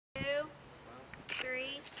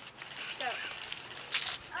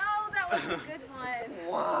Good one.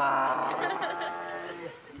 Wow.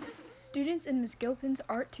 Students in Ms. Gilpin's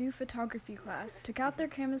Art 2 photography class took out their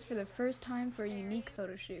cameras for the first time for a unique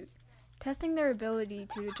photo shoot. Testing their ability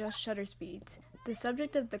to adjust shutter speeds, the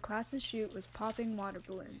subject of the class's shoot was popping water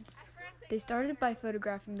balloons. They started by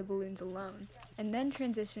photographing the balloons alone, and then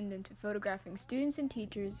transitioned into photographing students and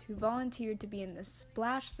teachers who volunteered to be in the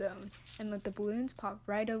splash zone and let the balloons pop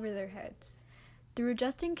right over their heads. Through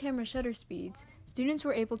adjusting camera shutter speeds, students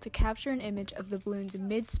were able to capture an image of the balloons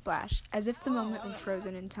mid-splash as if the moment were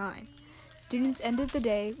frozen in time. Students ended the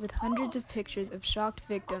day with hundreds of pictures of shocked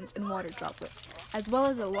victims and water droplets, as well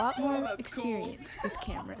as a lot more experience with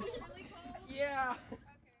cameras. Yeah.